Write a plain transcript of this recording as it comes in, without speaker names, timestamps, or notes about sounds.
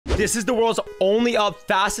This is the world's only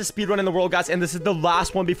fastest speedrun in the world, guys. And this is the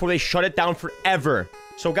last one before they shut it down forever.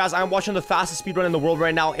 So, guys, I'm watching the fastest speedrun in the world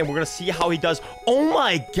right now. And we're going to see how he does. Oh,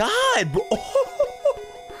 my God, bro.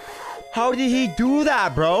 How did he do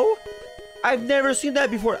that, bro? I've never seen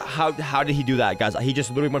that before. How did he do that, guys? He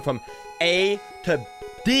just literally went from A to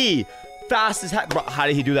D. Fast as heck. Bro, how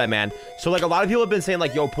did he do that, man? So, like, a lot of people have been saying,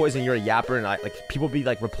 like, yo, Poison, you're a yapper. And, like, people be,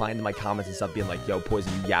 like, replying to my comments and stuff, being like, yo,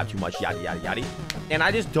 Poison, you yap too much, yada, yada, yada. And I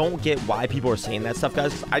just don't get why people are saying that stuff,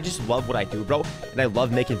 guys. I just love what I do, bro. And I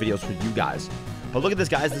love making videos for you guys. But look at this,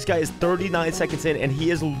 guys. This guy is 39 seconds in, and he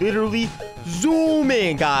is literally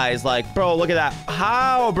zooming, guys. Like, bro, look at that.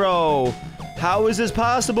 How, bro? How is this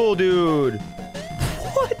possible, dude?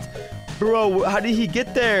 What? Bro, how did he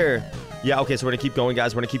get there? Yeah, okay, so we're gonna keep going,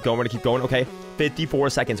 guys. We're gonna keep going. We're gonna keep going. Okay,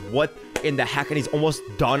 54 seconds. What in the heck? And he's almost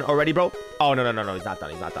done already, bro. Oh, no. He's not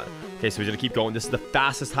done. He's not done. Okay, so we're gonna keep going. This is the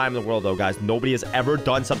fastest time in the world, though, guys. Nobody has ever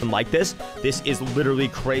done something like this. This is literally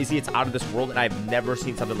crazy. It's out of this world, and I've never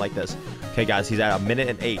seen something like this. Okay, guys, he's at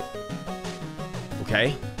 1:08.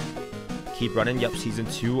 Okay. Keep running. Yep, season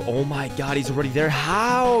 2. Oh, my God, he's already there.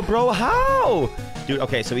 How, bro? How? Dude,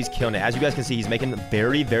 okay, so he's killing it. As you guys can see, he's making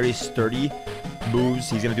very, very sturdy moves.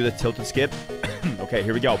 He's gonna do the tilted skip. Okay,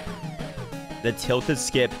 here we go. The tilted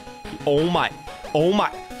skip. Oh my.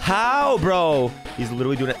 How, bro? He's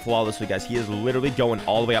literally doing it flawlessly, guys. He is literally going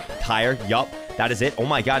all the way up. Tire. Yup, that is it. Oh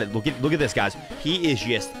my God, look at this, guys. He is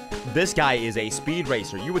just, this guy is a speed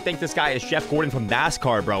racer. You would think this guy is Jeff Gordon from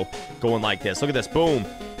NASCAR, bro, going like this. Look at this. Boom.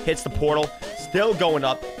 Hits the portal. Still going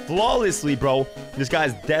up flawlessly, bro. This guy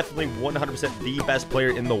is definitely 100% the best player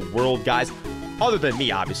in the world, guys, other than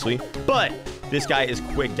me, obviously. But this guy is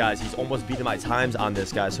quick, guys. He's almost beaten my times on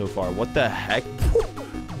this guy so far. What the heck?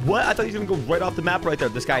 What? I thought he was gonna go right off the map right there.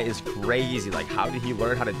 This guy is crazy. Like, how did he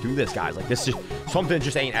learn how to do this, guys? Like, this is something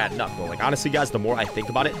just ain't adding up, bro. Like, honestly, guys, the more I think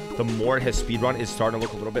about it, the more his speedrun is starting to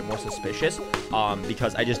look a little bit more suspicious.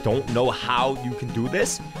 Because I just don't know how you can do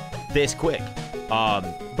this quick.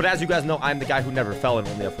 But as you guys know, I'm the guy who never fell in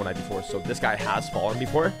only Fortnite before, so this guy has fallen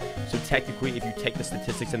before. So technically, if you take the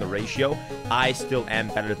statistics and the ratio, I still am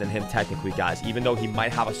better than him technically, guys. Even though he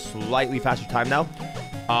might have a slightly faster time now,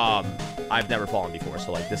 I've never fallen before,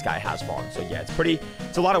 so like this guy has fallen. So yeah,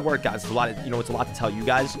 it's a lot of work, guys. It's a lot of, it's a lot to tell you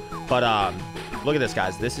guys. But look at this,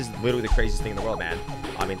 guys. This is literally the craziest thing in the world, man.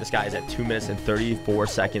 I mean, this guy is at 2 minutes and 34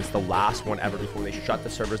 seconds, the last one ever before they shut the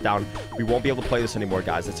servers down. We won't be able to play this anymore,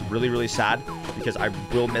 guys. It's really, really sad because I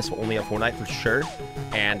will miss only Fortnite for sure.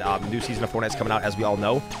 And the new season of Fortnite is coming out, as we all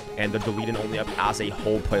know. And they're deleting only up as a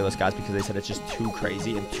whole playlist, guys, because they said it's just too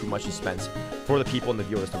crazy and too much expense for the people and the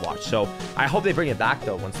viewers to watch. So I hope they bring it back,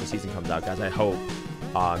 though, once the season comes out, guys. I hope.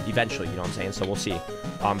 Eventually, you know what I'm saying? So we'll see.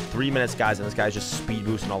 3 minutes, guys, and this guy's just speed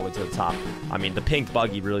boosting all the way to the top. I mean, the pink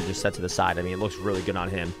buggy really just set to the side. I mean, it looks really good on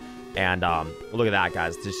him. And look at that,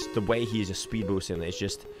 guys. Just the way he's just speed boosting, it's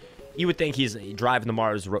just, you would think he's driving the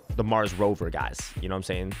Mars rover, guys. You know what I'm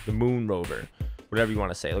saying? The moon rover, whatever you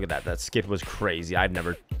want to say. Look at that. That skip was crazy. I've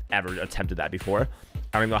never ever attempted that before.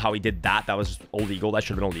 I don't even know how he did that. That was illegal. That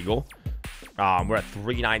should have been illegal. We're at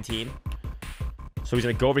 3:19. So he's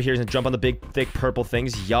gonna go over here. He's gonna jump on the big, thick purple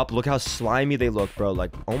things. Yup. Look how slimy they look, bro.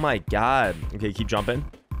 Like, oh my God. Okay, keep jumping.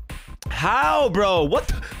 How, bro? What?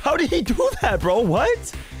 How did he do that, bro?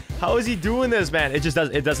 What? How is he doing this, man? It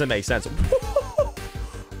doesn't make sense.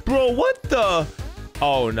 Bro, what the?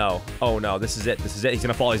 Oh no. Oh no. This is it. This is it. He's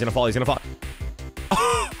gonna fall. He's gonna fall. He's gonna fall.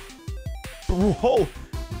 Bro,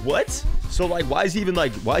 what? So like, why is he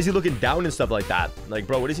looking down and stuff like that? Like,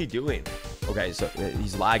 bro, what is he doing? Okay, so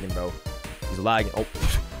he's lagging, bro. He's lagging. Oh,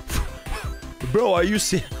 bro, are you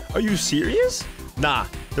serious? Nah,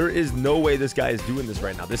 there is no way this guy is doing this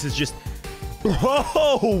right now. This is just,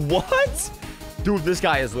 bro, what? Dude, this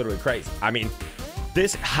guy is literally crazy. I mean,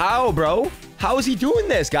 how, bro? How is he doing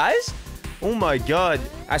this, guys? Oh my God.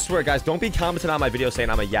 I swear, guys, don't be commenting on my video saying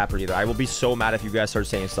I'm a yapper either. I will be so mad if you guys start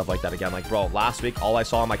saying stuff like that again. Like, bro, last week, all I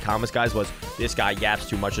saw in my comments, guys, was this guy yaps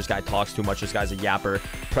too much. This guy talks too much. This guy's a yapper.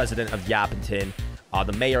 President of Yappington.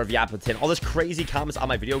 The mayor of Yappington, all this crazy comments on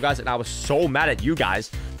my video, guys, and I was so mad at you guys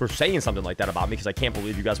for saying something like that about me because I can't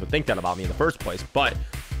believe you guys would think that about me in the first place. But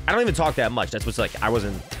I don't even talk that much. That's what's like, I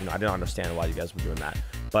didn't understand why you guys were doing that.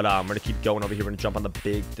 But we're gonna keep going over here. We're gonna jump on the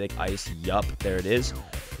big, thick ice. Yup, there it is.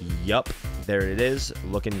 Yup, there it is.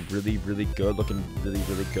 Looking really, really good. Looking really,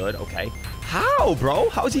 really good. Okay. How, bro?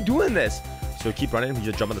 How is he doing this? So keep running. We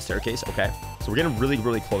just jump on the staircase. Okay. So we're getting really,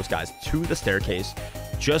 really close, guys, to the staircase.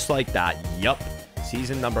 Just like that. Yup.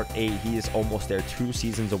 Season number 8. He is almost there. 2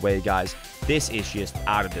 seasons away, guys. This is just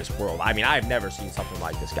out of this world. I mean, I've never seen something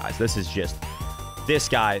like this, guys. This is just, this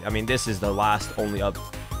guy, I mean, this is the last only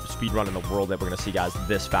speedrun in the world that we're gonna see, guys,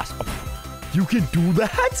 this fast. Oh, you can do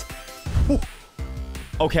that? Whew.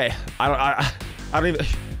 Okay, I don't even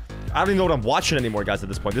know what I'm watching anymore, guys, at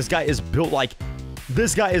this point. This guy is built like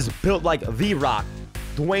The Rock,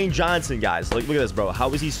 Dwayne Johnson, guys. Like, look at this, bro.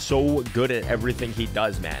 How is he so good at everything he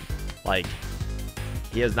does, man? Like,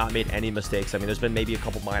 he has not made any mistakes. I mean, there's been maybe a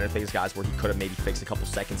couple minor things, guys, where he could have maybe fixed a couple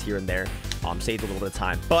seconds here and there, saved a little bit of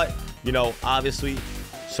time. But, you know, obviously,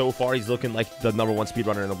 so far, he's looking like the #1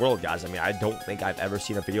 speedrunner in the world, guys. I mean, I don't think I've ever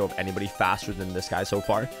seen a video of anybody faster than this guy so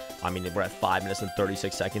far. I mean, we're at 5 minutes and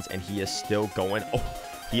 36 seconds, and he is still going. Oh,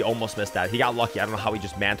 he almost missed that. He got lucky. I don't know how he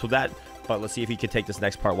just mantled that, but let's see if he could take this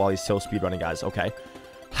next part while he's still speedrunning, guys. Okay.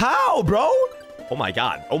 How, bro? Oh, my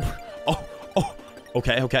God. Oh.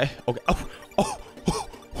 Okay. Oh.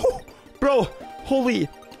 Bro, holy,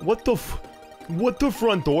 what the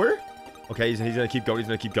front door? Okay, he's gonna keep going.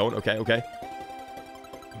 Okay.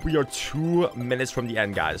 We are 2 minutes from the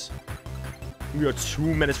end, guys. We are 2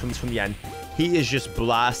 minutes from the end. He is just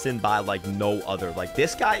blasting by like no other. Like,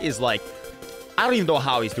 this guy is like, I don't even know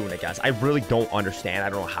how he's doing it, guys. I really don't understand. I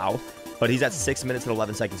don't know how, but he's at 6 minutes and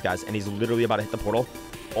 11 seconds, guys, and he's literally about to hit the portal.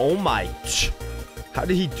 Oh my, how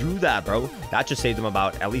did he do that, bro? That just saved him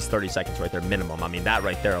about at least 30 seconds right there, minimum. I mean, that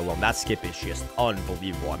right there alone, that skip is just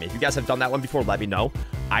unbelievable. I mean, if you guys have done that one before, let me know.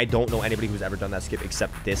 I don't know anybody who's ever done that skip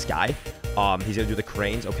except this guy. He's gonna do the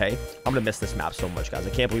cranes. Okay, I'm gonna miss this map so much, guys.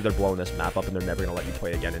 I can't believe they're blowing this map up and they're never gonna let you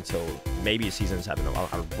play again until maybe season 7 or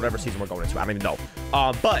whatever season we're going into. I don't even know.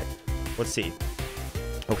 But let's see.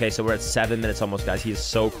 Okay, so we're at 7 minutes almost, guys. He is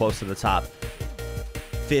so close to the top.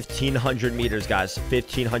 1,500 meters, guys.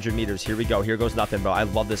 1,500 meters. Here we go. Here goes nothing, bro. I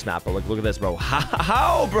love this map, bro. Look at this, bro.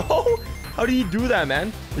 How, bro? How do you do that,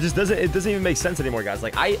 man? It just doesn't even make sense anymore, guys.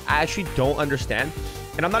 Like, I actually don't understand.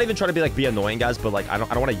 And I'm not even trying to be annoying, guys, but like, I don't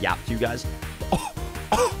want to yap to you guys.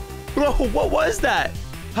 Oh, bro, what was that?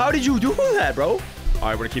 How did you do that, bro? All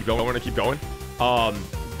right, we're gonna keep going.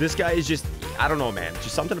 This guy is just, I don't know, man.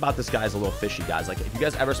 Just something about this guy is a little fishy, guys. Like, if you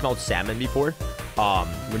guys ever smelled salmon before,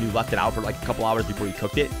 when you left it out for like a couple hours before you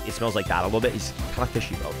cooked it, it smells like that a little bit. He's kind of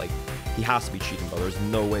fishy, bro. Like, he has to be cheating, bro. There's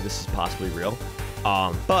no way this is possibly real.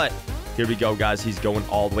 But here we go, guys. He's going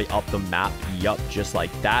all the way up the map. Yup, just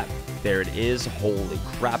like that. There it is. Holy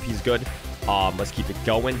crap, he's good. Let's keep it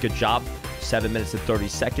going. Good job. 7 minutes and 30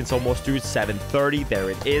 seconds almost, dude. 7:30. There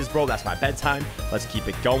it is, bro. That's my bedtime. Let's keep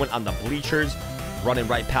it going on the bleachers. Running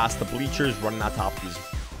right past the bleachers. Running on top of these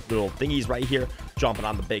little thingies right here. Jumping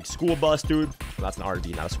on the big school bus, dude. Well, that's an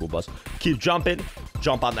RV, not a school bus. Keep jumping.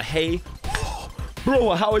 Jump on the hay. Bro,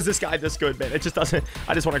 how is this guy this good, man? It just doesn't...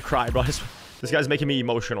 I just want to cry, bro. This guy's making me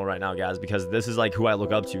emotional right now, guys, because this is like who I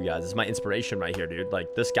look up to, guys. This is my inspiration right here, dude.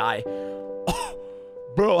 Like, this guy... Oh,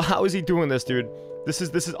 bro, how is he doing this, dude? This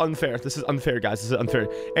is unfair. This is unfair, guys. This is unfair.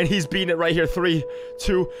 And he's beating it right here. 3,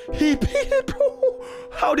 2... He beat it, bro.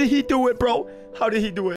 How did he do it, bro? How did he do it?